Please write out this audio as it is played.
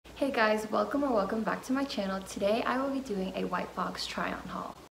Hey guys, welcome back to my channel. Today I will be doing a white box try on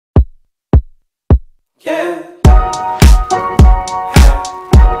haul. Yeah.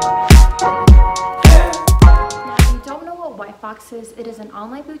 Now if you don't know what White Fox is, it is an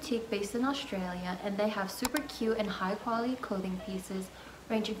online boutique based in Australia and they have super cute and high quality clothing pieces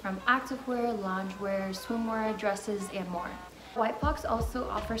ranging from activewear, loungewear, swimwear, dresses, and more. White Fox also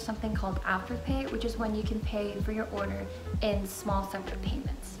offers something called Afterpay, which is when you can pay for your order in small separate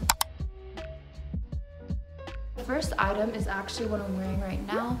payments. The first item is actually what I'm wearing right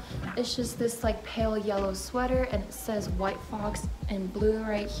now. It's just this like pale yellow sweater and it says White Fox in blue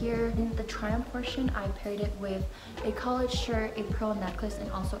right here. In the try-on portion, I paired it with a collared shirt, a pearl necklace, and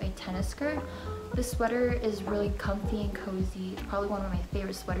also a tennis skirt. This sweater is really comfy and cozy. It's probably one of my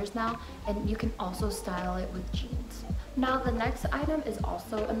favorite sweaters now, and you can also style it with jeans. Now the next item is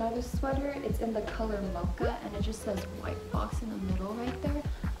also another sweater. It's in the color mocha and it just says White Fox in the middle right there.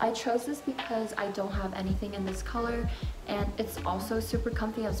 I chose this because I don't have anything in this color and it's also super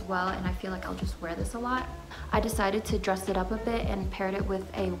comfy as well, and I feel like I'll just wear this a lot. I decided to dress it up a bit and paired it with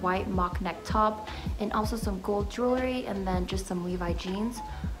a white mock neck top and also some gold jewelry and then just some Levi jeans.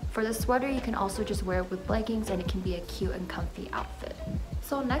 For the sweater, you can also just wear it with leggings and it can be a cute and comfy outfit.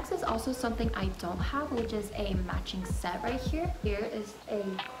 So next is also something I don't have, which is a matching set right here. Here is a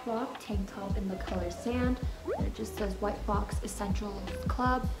crop tank top in the color sand, and it just says White Fox Essentials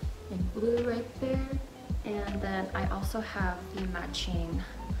Club in blue right there. And then I also have the matching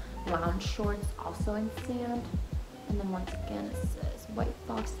lounge shorts also in sand. And then once again it says White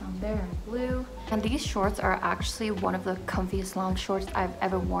Fox down there in blue. And these shorts are actually one of the comfiest lounge shorts I've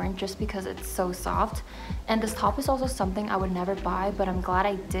ever worn just because it's so soft. And this top is also something I would never buy, but I'm glad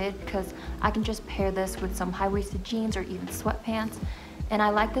I did because I can just pair this with some high-waisted jeans or even sweatpants. And I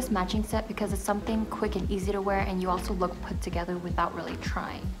like this matching set because it's something quick and easy to wear and you also look put together without really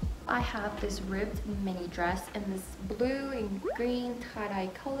trying. I have this ribbed mini dress in this blue and green tie-dye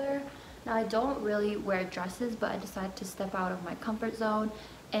color. Now I don't really wear dresses, but I decided to step out of my comfort zone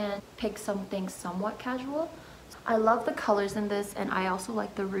and pick something somewhat casual. I love the colors in this and I also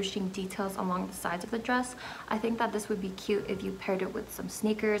like the ruching details along the sides of the dress. I think that this would be cute if you paired it with some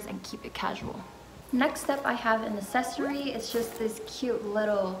sneakers and keep it casual. Next up I have an accessory. It's just this cute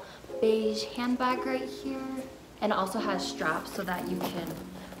little beige handbag right here, and it also has straps so that you can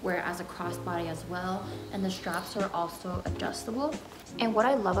wear it as a crossbody as well, and the straps are also adjustable. And what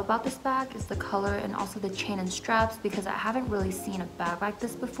I love about this bag is the color and also the chain and straps, because I haven't really seen a bag like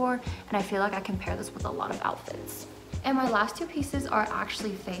this before and I feel like I can pair this with a lot of outfits. And my last two pieces are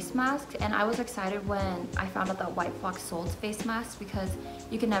actually face masks, and I was excited when I found out that White Fox sold face masks because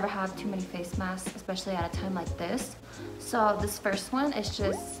you can never have too many face masks, especially at a time like this. So this first one is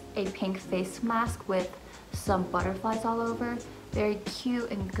just a pink face mask with some butterflies all over. Very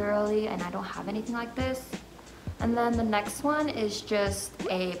cute and girly, and I don't have anything like this. And then the next one is just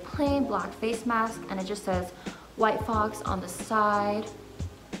a plain black face mask and it just says White Fox on the side.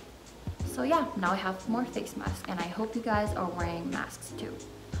 So yeah, now I have more face masks and I hope you guys are wearing masks too.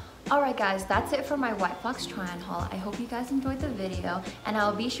 Alright guys, that's it for my White Fox try-on haul. I hope you guys enjoyed the video, and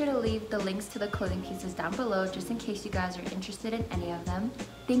I'll be sure to leave the links to the clothing pieces down below just in case you guys are interested in any of them.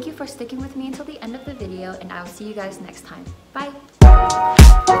 Thank you for sticking with me until the end of the video, and I will see you guys next time. Bye!